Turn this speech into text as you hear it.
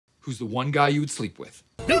who's the one guy you would sleep with.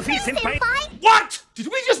 Luffy senpai! What? Did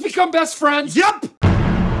we just become best friends? Yup!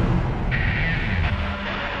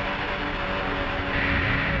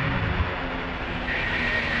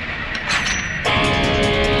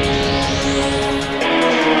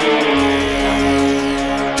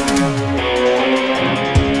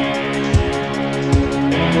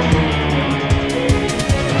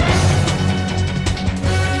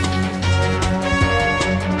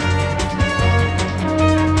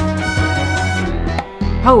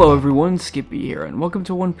 Hello everyone, Skippy here, and welcome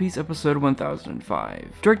to One Piece episode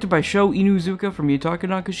 1005. Directed by Sho Inuzuka from Yutaka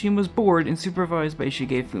Nakashima's board and supervised by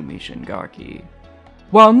Shigefumi Shingaki.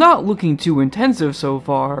 While not looking too intensive so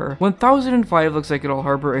far, 1005 looks like it'll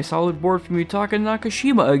harbor a solid board from Yutaka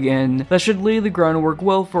Nakashima again that should lay the groundwork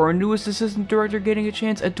well for our newest assistant director getting a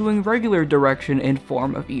chance at doing regular direction in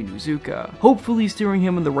form of Inuzuka, hopefully steering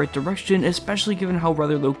him in the right direction, especially given how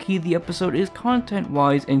rather low-key the episode is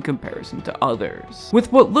content-wise in comparison to others.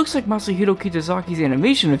 With what looks like Masahiro Kitazaki's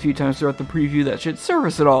animation a few times throughout the preview that should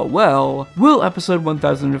service it all well, will episode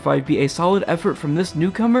 1005 be a solid effort from this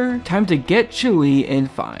newcomer? Time to get chilly and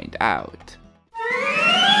find out.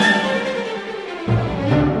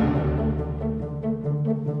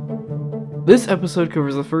 This episode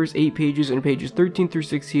covers the first 8 pages and pages 13 through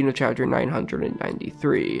 16 of chapter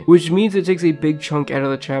 993, which means it takes a big chunk out of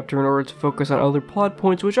the chapter in order to focus on other plot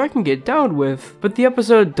points, which I can get down with, but the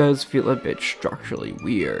episode does feel a bit structurally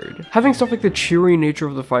weird. Having stuff like the cheery nature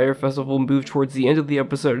of the fire festival move towards the end of the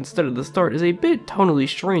episode instead of the start is a bit tonally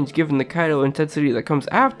strange given the Kaido intensity that comes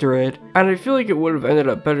after it, and I feel like it would have ended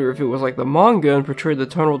up better if it was like the manga and portrayed the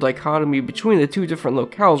tonal dichotomy between the two different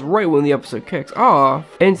locales right when the episode kicks off,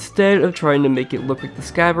 instead of trying to make it look like the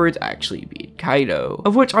Scabbards actually beat Kaido,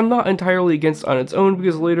 of which I'm not entirely against on its own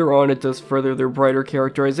because later on it does further their brighter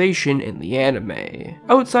characterization in the anime.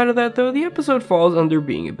 Outside of that though, the episode falls under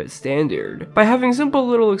being a bit standard, by having simple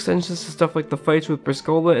little extensions to stuff like the fights with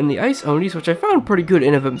Briscola and the Ice Onis, which I found pretty good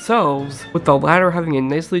in of themselves, with the latter having a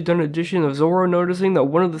nicely done addition of Zoro noticing that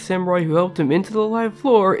one of the samurai who helped him into the live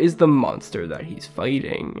floor is the monster that he's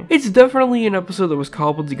fighting. It's definitely an episode that was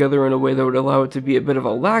cobbled together in a way that would allow it to be a bit of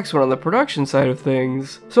a lax one on the production side of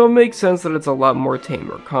things, so it makes sense that it's a lot more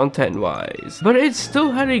tamer content-wise. But it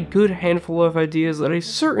still had a good handful of ideas that I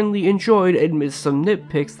certainly enjoyed amidst some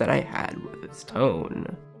nitpicks that I had with its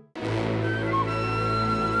tone.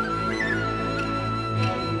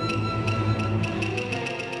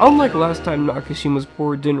 Unlike last time, Nakashima's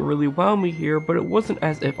board didn't really wow me here, but it wasn't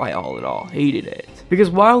as if I all in all hated it. Because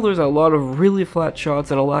while there's a lot of really flat shots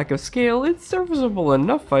and a lack of scale, it's serviceable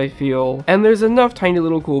enough I feel. And there's enough tiny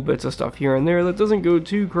little cool bits of stuff here and there that doesn't go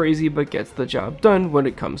too crazy but gets the job done when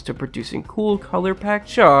it comes to producing cool color-packed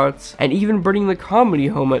shots, and even bringing the comedy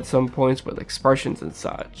home at some points with expressions and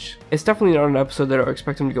such. It's definitely not an episode that I would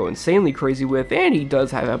expect him to go insanely crazy with, and he does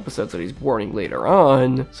have episodes that he's boring later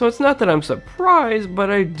on, so it's not that I'm surprised, but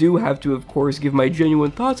I do have to of course give my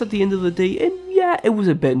genuine thoughts at the end of the day, and yeah, it was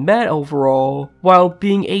a bit mad overall, while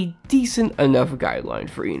being a decent enough guideline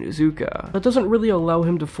for Inuzuka. That doesn't really allow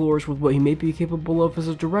him to flourish with what he may be capable of as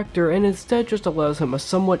a director, and instead just allows him a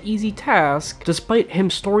somewhat easy task, despite him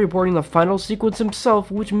storyboarding the final sequence himself,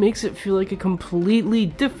 which makes it feel like a completely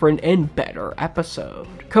different and better episode.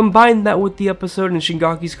 Combine that with the episode and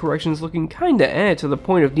Shingaki's corrections looking kinda to the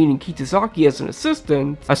point of needing Kitazaki as an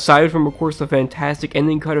assistant, aside from of course the fantastic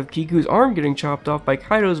ending cut of Kiku's arm getting chopped off by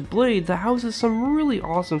Kaido's blade that houses some really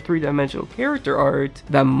awesome 3-dimensional character art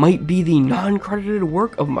that might be the non-credited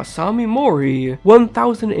work of Masami Mori.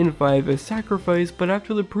 1005 is sacrificed, but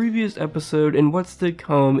after the previous episode and what's to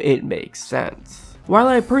come, it makes sense. While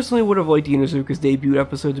I personally would have liked Inuzuka's debut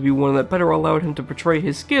episode to be one that better allowed him to portray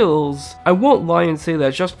his skills, I won't lie and say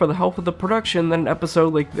that just for the help of the production that an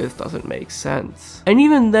episode like this doesn't make sense. And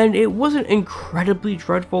even then, it wasn't incredibly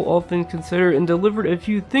dreadful all things considered and delivered a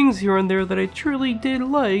few things here and there that I truly did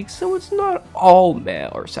like, so it's not all meh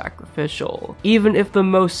or sacrificial. Even if the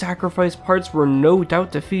most sacrificed parts were no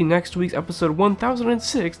doubt to feed next week's episode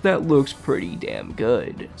 1006, that looks pretty damn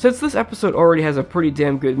good. Since this episode already has a pretty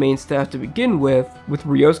damn good main staff to begin with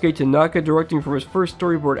Ryosuke Tanaka directing for his first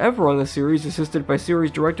storyboard ever on the series, assisted by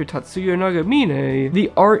series director Tatsuya Nagamine,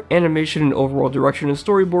 the art, animation, and overall direction and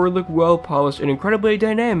storyboard look well polished and incredibly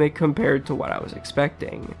dynamic compared to what I was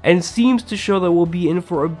expecting, and seems to show that we'll be in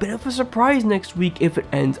for a bit of a surprise next week if it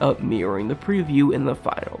ends up mirroring the preview in the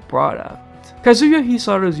final product. Kazuya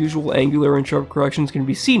Hisada's usual angular and sharp corrections can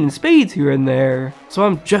be seen in spades here and there, so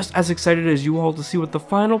I'm just as excited as you all to see what the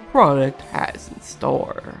final product has in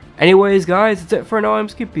store. Anyways guys, that's it for now. I'm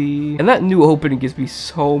Skippy, and that new opening gives me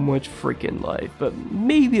so much freaking life, but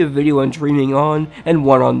maybe a video on Dreaming On and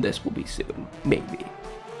one on this will be soon, maybe.